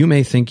you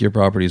may think your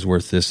property is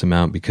worth this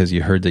amount because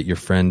you heard that your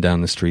friend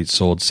down the street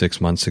sold 6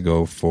 months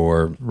ago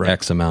for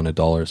X amount of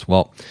dollars.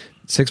 Well,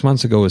 6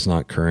 months ago is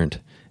not current,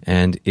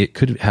 and it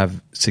could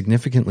have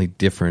significantly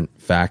different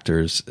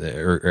factors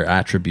or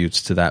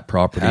attributes to that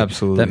property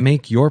that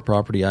make your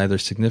property either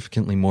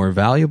significantly more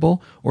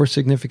valuable or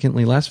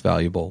significantly less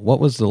valuable. What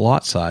was the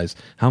lot size?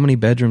 How many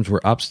bedrooms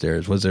were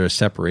upstairs? Was there a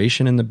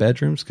separation in the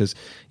bedrooms? Because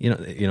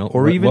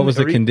what was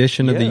the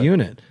condition of the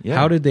unit? Yeah.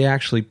 How did they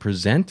actually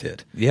present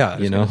it? Yeah,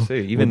 down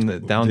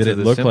did to it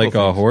the look like things.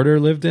 A hoarder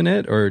lived in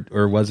it,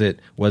 or was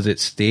it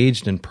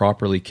staged and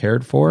properly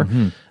cared for?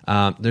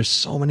 There's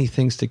so many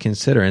things to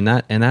consider, and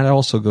that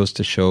also goes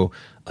to show,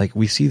 like,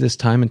 we see this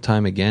time and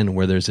time again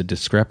where there's a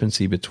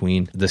discrepancy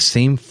between the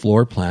same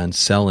floor plan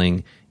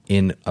selling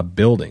in a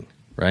building,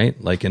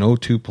 right? Like an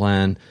O2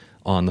 plan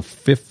on the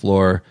 5th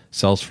floor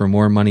sells for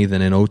more money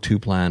than an O2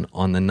 plan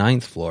on the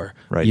 9th floor,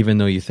 right? Even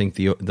though you think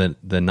the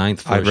 9th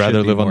floor I'd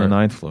rather live on the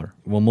 9th floor.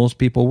 Well, most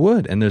people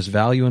would, and there's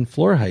value in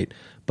floor height.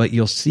 But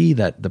you'll see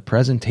that the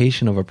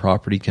presentation of a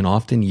property can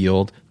often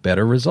yield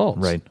better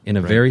results, in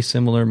a very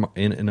similar,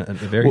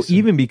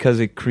 even because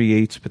it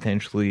creates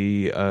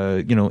potentially,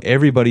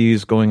 everybody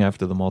is going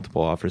after the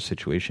multiple offers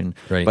situation,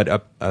 right?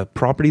 But a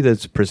property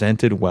that's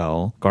presented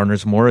well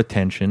garners more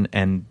attention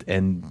and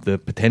the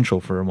potential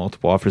for a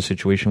multiple offer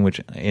situation, which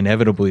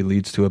inevitably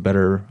leads to a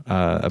better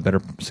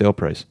sale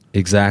price.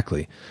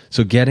 Exactly.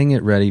 So getting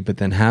it ready, but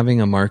then having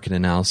a market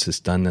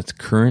analysis done that's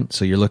current.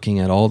 So you're looking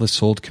at all the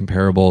sold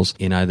comparables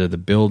in either the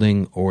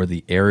building or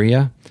the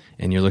area,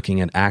 and you're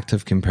looking at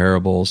active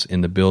comparables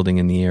in the building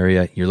and the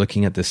area. You're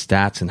looking at the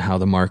stats and how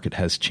the market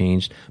has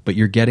changed, but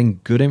you're getting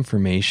good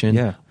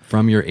information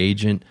from your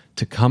agent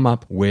to come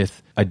up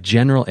with a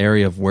general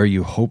area of where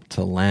you hope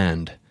to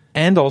land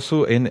And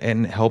also,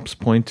 and helps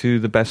point to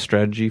the best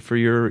strategy for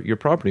your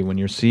property when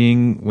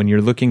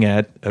you're looking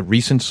at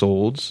recent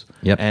solds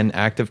and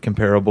active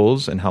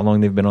comparables and how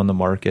long they've been on the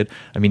market.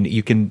 I mean,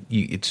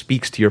 it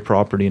speaks to your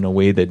property in a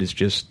way that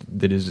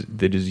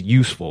is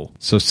useful.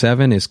 So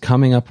 7 is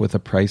coming up with a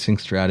pricing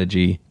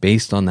strategy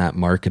based on that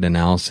market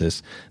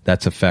analysis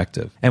that's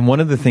effective. And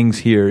one of the things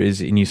here is,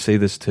 and you say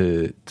this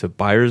to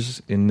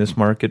buyers in this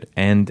market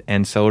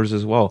and sellers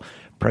as well,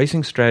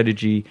 pricing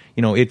strategy,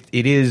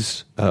 it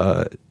is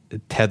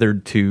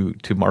tethered to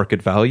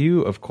market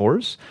value, of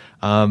course.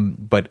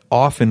 But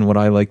often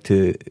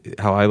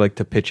how I like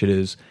to pitch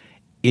it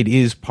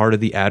is part of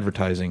the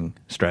advertising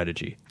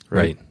strategy.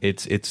 Right.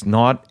 It's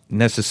not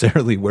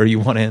necessarily where you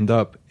want to end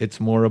up. It's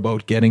more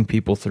about getting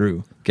people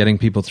through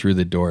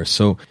the door.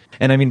 So,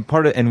 and I mean,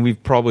 and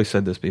we've probably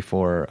said this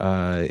before,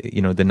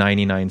 the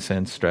 99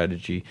 cents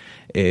strategy.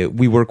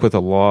 We work with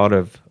a lot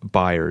of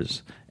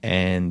buyers.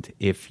 And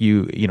if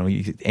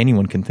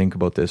anyone can think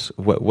about this,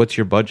 what's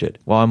your budget?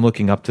 Well, I'm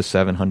looking up to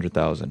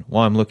 700,000.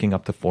 Well, I'm looking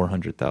up to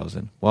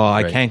 400,000. Well,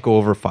 I can't go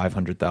over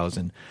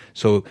 500,000.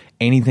 So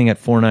anything at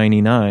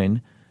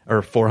 499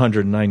 or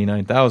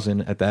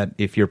 499,000 at that,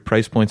 if your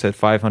price point's at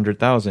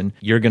 500,000,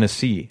 you're going to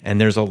see.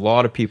 And there's a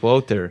lot of people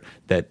out there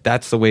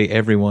that's the way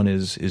everyone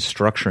is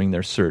structuring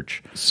their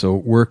search. So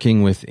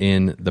working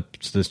within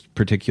this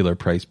particular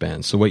price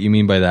band. So what you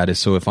mean by that is,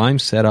 so if I'm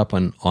set up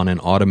on an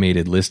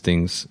automated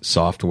listings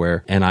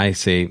software and I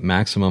say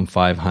maximum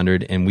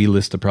 500 and we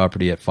list the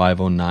property at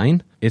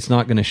 509, it's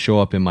not going to show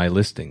up in my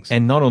listings.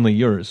 And not only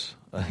yours.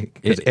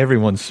 Because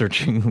everyone's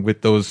searching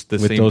with those same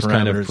parameters.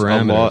 Kind of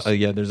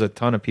parameters. There's a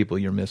ton of people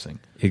you're missing.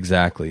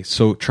 Exactly.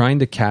 So trying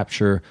to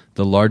capture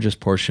the largest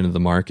portion of the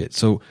market.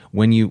 So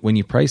when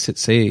you price it,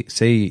 say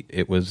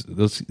it was,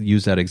 let's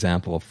use that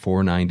example of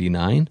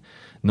 $499.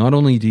 Not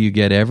only do you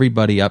get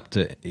everybody up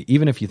to,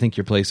 even if you think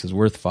your place is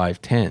worth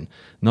 $510,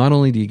 not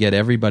only do you get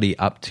everybody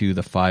up to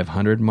the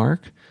 500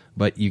 mark,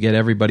 but you get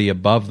everybody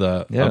above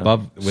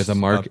with a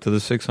mark up to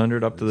the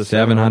 600, up to the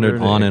 700,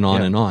 on and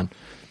on and on.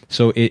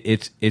 So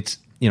it's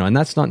and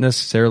that's not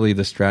necessarily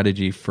the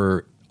strategy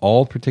for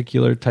all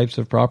particular types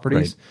of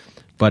properties,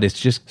 but it's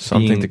just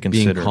something to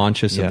consider. Being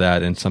conscious of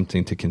that and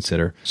something to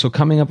consider. So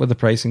coming up with a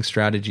pricing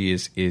strategy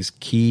is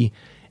key.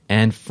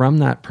 And from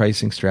that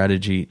pricing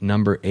strategy,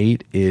 number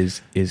 8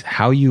 is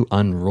how you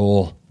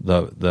unroll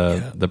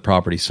the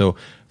property. So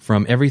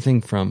from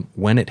everything from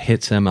when it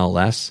hits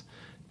MLS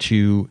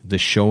to the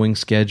showing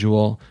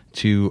schedule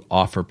to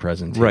offer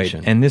presentation.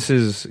 Right. And this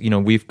is,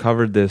 we've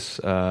covered this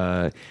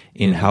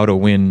in how to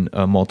win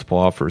a multiple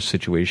offers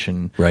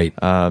situation. Right.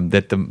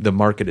 That the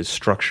market is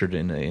structured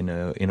in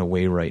a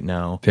way right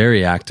now.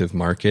 Very active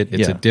market.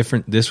 It's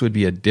this would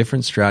be a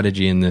different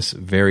strategy in this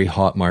very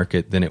hot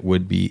market than it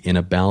would be in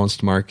a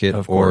balanced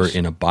market or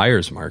in a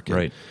buyer's market.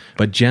 Right.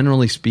 But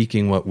generally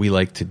speaking, what we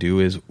like to do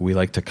is we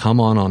like to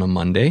come on a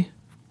Monday,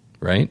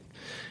 right?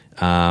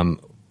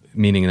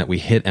 Meaning that we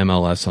hit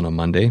MLS on a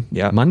Monday.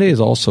 Yeah. Monday is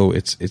also,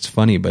 it's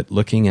funny, but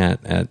looking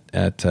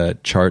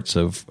at charts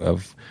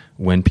of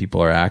when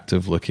people are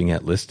active looking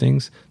at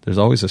listings, there's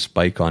always a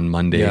spike on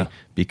Monday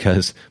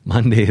because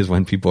Monday is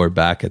when people are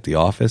back at the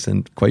office.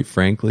 And quite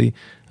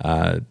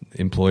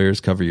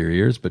employers cover your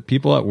ears, but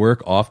people at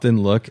work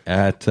often look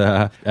at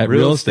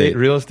real estate.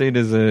 Real estate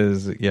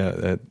is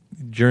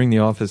during the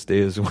office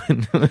days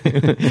when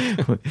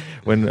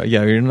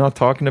you're not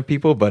talking to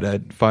people, but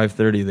at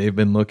 5:30 they've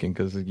been looking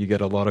because you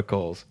get a lot of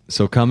calls.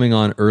 So coming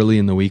on early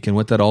in the week, and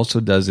what that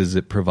also does is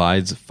it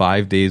provides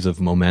 5 days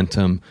of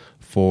momentum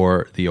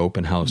for the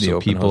open house. So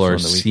people are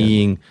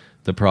seeing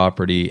the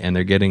property and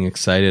they're getting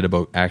excited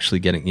about actually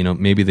getting,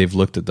 maybe they've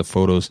looked at the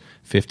photos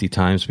 50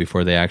 times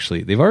before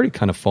they've already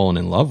kind of fallen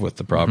in love with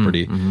the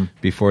property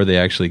before they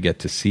actually get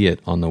to see it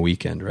on the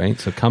weekend, right?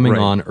 So coming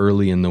on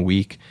early in the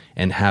week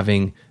and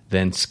having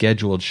then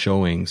scheduled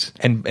showings,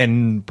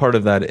 and part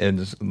of that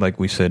is, like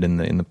we said in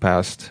the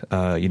past,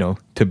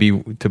 to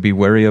be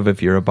wary of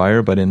if you're a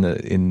buyer, but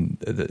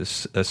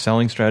a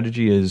selling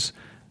strategy is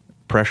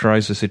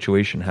pressurize the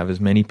situation, have as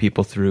many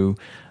people through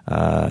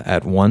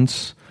at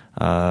once.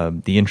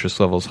 The interest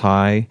level's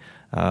high,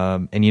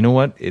 and you know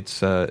what?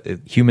 It's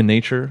human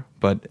nature.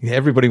 But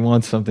everybody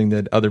wants something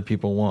that other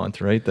people want,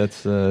 right?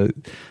 That's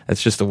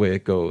just the way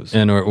it goes.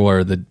 And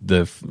or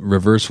the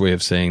reverse way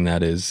of saying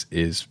that is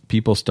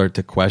people start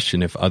to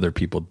question if other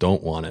people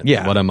don't want it.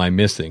 Yeah. What am I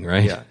missing,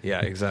 right? Yeah,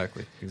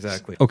 exactly.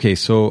 Okay,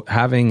 so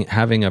having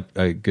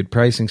a good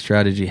pricing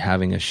strategy,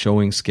 having a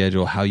showing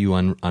schedule, how you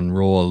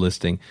unroll a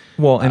listing.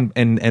 Well,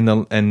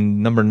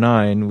 and number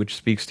 9, which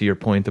speaks to your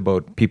point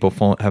about people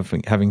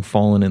having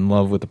fallen in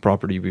love with the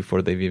property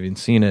before they've even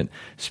seen it,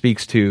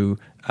 speaks to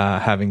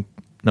having.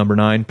 Number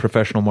 9,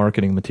 professional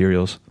marketing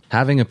materials.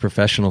 Having a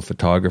professional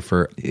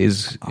photographer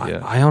is,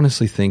 I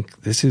honestly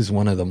think this is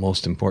one of the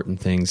most important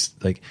things.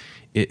 Like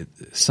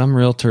some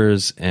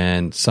realtors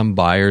and some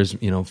buyers,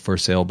 for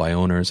sale by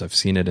owners, I've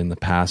seen it in the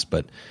past,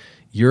 but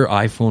your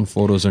iPhone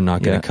photos are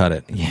not going to cut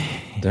it.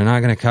 They're not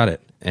going to cut it.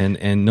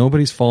 And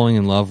nobody's falling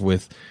in love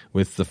with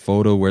the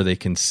photo where they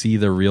can see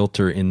the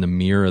realtor in the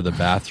mirror of the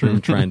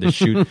bathroom trying to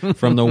shoot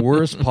from the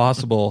worst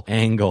possible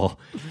angle.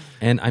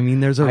 And I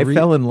mean, I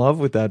fell in love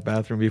with that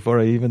bathroom before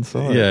I even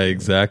saw it. Yeah,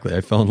 exactly.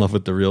 I fell in love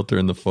with the realtor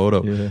in the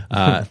photo.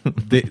 Yeah.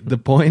 The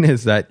point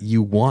is that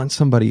you want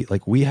somebody,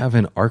 like we have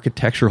an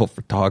architectural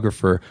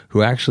photographer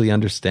who actually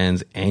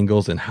understands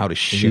angles and how to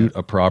shoot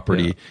a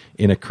property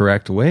in a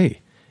correct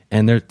way.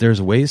 And there's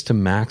ways to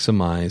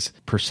maximize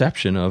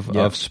perception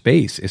of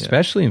space,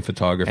 especially in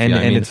photography.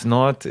 And it's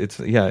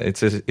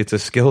a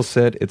skill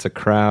set, it's a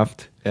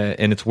craft,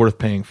 and it's worth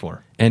paying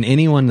for. And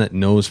anyone that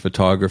knows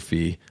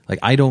photography, like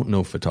I don't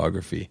know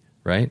photography,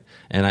 right?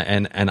 And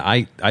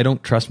I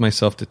don't trust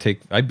myself to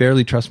take. I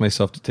barely trust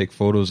myself to take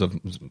photos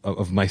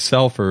of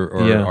myself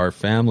or our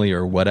family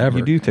or whatever.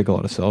 You do take a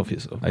lot of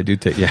selfies, though. I do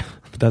take,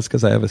 but that's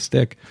because I have a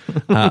stick.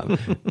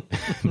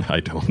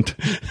 I don't.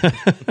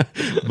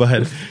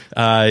 But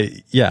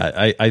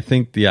I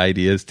think the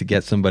idea is to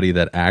get somebody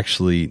that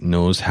actually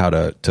knows how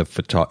to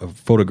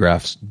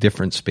photograph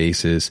different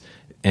spaces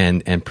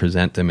and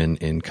present them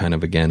in kind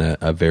of, again,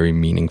 a very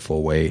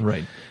meaningful way.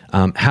 Right.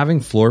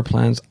 Having floor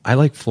plans, I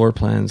like floor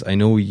plans. I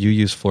know you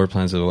use floor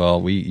plans as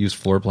well. We use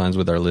floor plans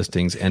with our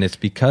listings, and it's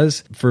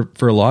because for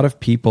a lot of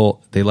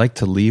people, they like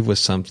to leave with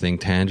something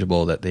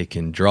tangible that they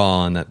can draw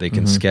on, that they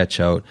can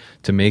sketch out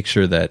to make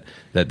sure that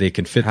they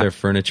can fit their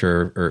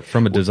furniture, or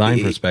from a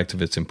design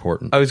perspective, it's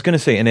important. I was going to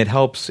say, and it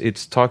helps.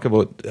 It's talk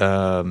about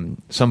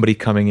somebody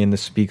coming in that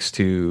speaks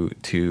to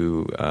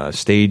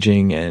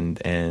staging and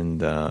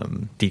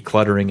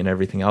decluttering and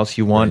everything else.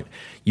 You want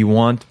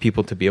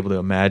people to be able to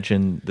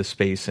imagine the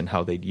space and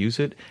how they'd use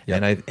it.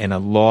 Yep. And a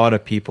lot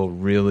of people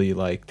really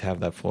like to have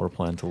that floor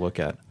plan to look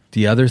at.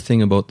 The other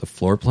thing about the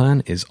floor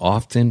plan is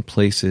often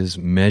places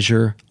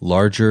measure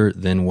larger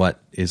than what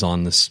is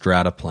on the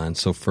strata plan.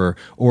 So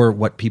or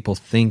what people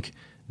think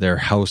their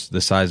house,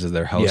 the size of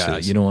their house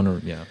is. You don't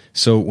want to,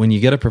 So when you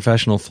get a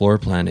professional floor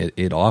plan,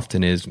 it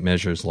often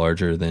measures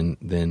larger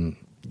than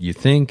you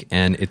think,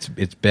 and it's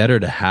better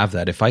to have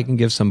that. If I can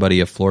give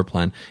somebody a floor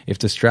plan, if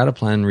the strata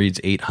plan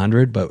reads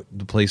 800, but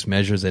the place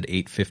measures at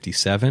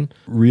 857,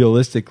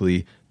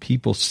 realistically,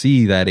 people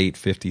see that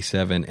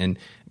 857, and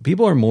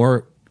people are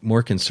more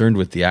concerned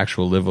with the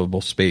actual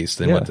livable space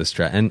than what the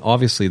strata. And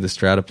obviously, the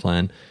strata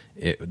plan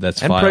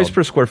that's and filed. Price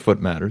per square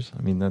foot matters.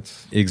 I mean,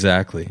 that's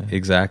exactly.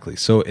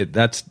 So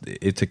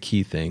it's a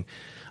key thing.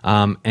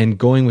 And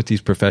going with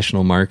these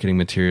professional marketing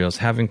materials,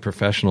 having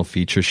professional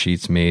feature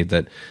sheets made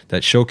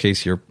that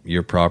showcase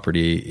your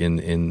property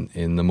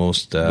in the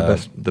most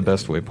the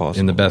best way possible.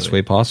 In the best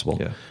way possible,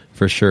 yeah,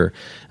 for sure.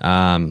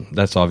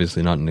 That's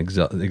obviously not an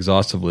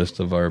exhaustive list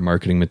of our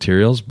marketing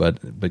materials, but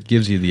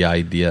gives you the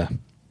idea.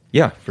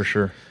 Yeah, for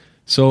sure.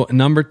 So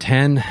number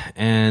 10,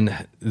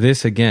 and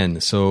this again.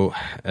 So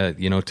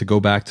to go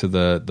back to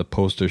the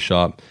poster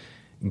shop.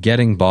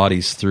 Getting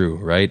bodies through,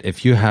 right?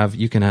 If you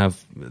can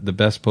have the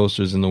best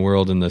posters in the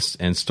world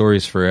and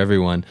stories for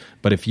everyone,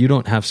 but if you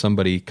don't have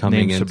somebody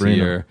coming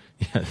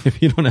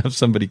if you don't have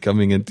somebody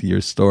coming into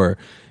your store,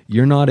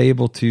 you're not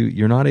able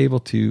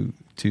to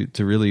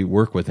really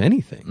work with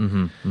anything.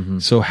 Mm-hmm, mm-hmm.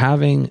 So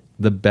having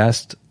the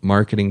best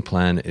marketing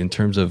plan in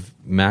terms of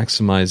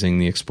maximizing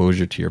the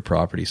exposure to your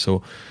property.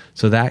 So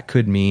that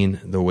could mean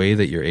the way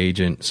that your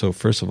agent. So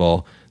first of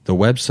all, the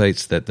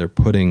websites that they're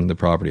putting the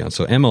property on.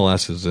 So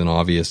MLS is an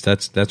obvious,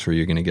 that's where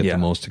you're going to get the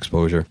most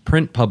exposure.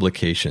 Print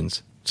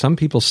publications. Some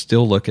people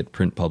still look at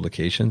print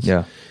publications.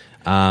 Yeah.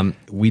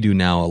 We do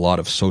now a lot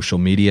of social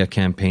media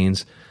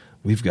campaigns.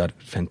 We've got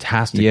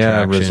fantastic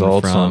traction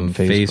results from on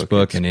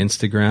Facebook and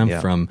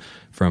Instagram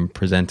from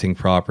presenting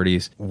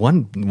properties.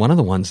 One of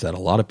the ones that a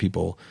lot of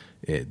people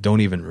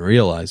don't even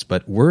realize,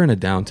 but we're in a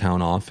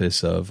downtown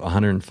office of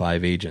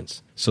 105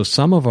 agents. So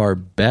some of our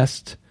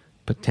best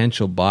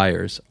potential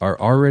buyers are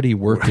already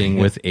working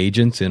with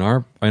agents in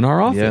our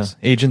office.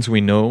 Yeah. Agents we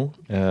know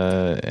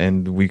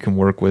and we can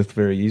work with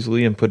very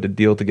easily and put a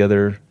deal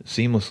together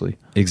seamlessly.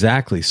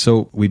 Exactly.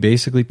 So we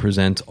basically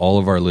present all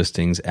of our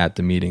listings at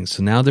the meeting.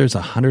 So now there's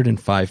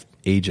 105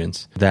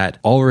 agents that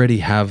already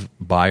have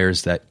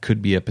buyers that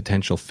could be a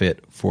potential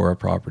fit for our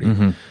property.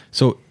 Mm-hmm.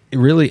 So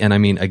really, and I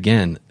mean,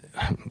 again,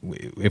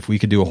 if we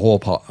could do a whole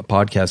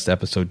podcast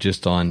episode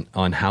just on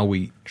how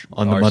we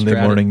on the Monday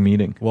morning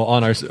meeting, well,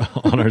 on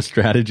our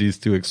strategies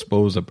to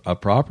expose a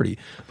property.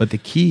 But the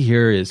key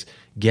here is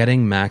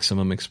getting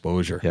maximum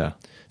exposure. Yeah.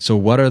 So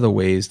what are the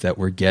ways that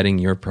we're getting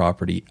your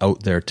property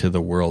out there to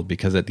the world?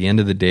 Because at the end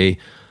of the day,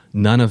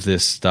 none of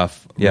this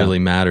stuff really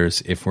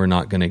matters if we're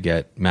not going to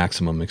get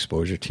maximum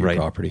exposure to your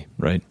property.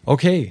 Right.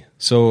 Okay.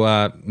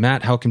 So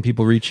Matt, how can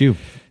people reach you?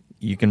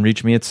 You can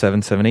reach me at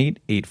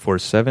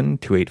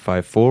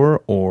 778-847-2854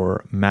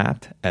 or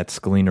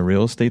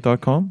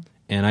matt@scalinarealestate.com.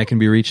 And I can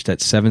be reached at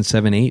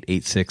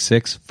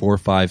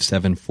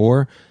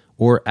 778-866-4574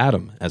 or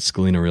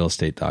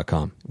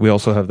adam@scalinarealestate.com. We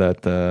also have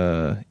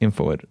that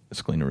info at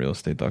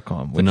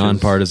scalinarealestate.com. The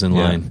nonpartisan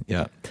line.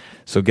 Yeah.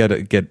 So get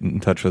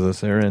in touch with us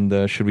there.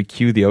 And should we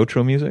cue the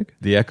outro music?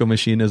 The Echo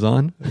Machine is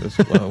on?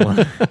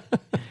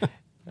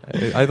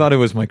 I thought it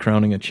was my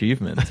crowning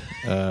achievement,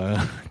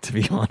 to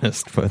be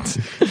honest. But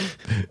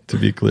to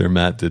be clear,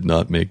 Matt did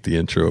not make the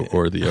intro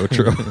or the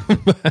outro.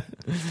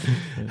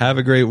 Have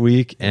a great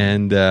week,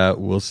 and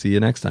we'll see you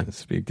next time.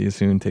 Speak to you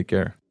soon. Take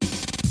care.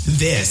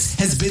 This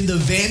has been the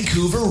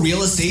Vancouver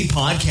Real Estate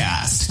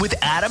Podcast with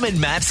Adam and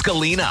Matt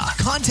Scalina.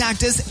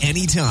 Contact us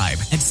anytime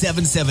at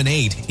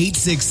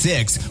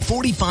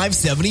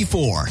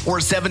 778-866-4574 or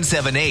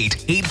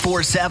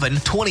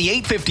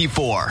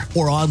 778-847-2854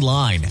 or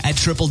online at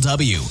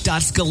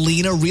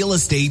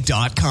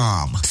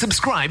www.scalinarealestate.com.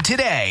 Subscribe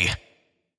today.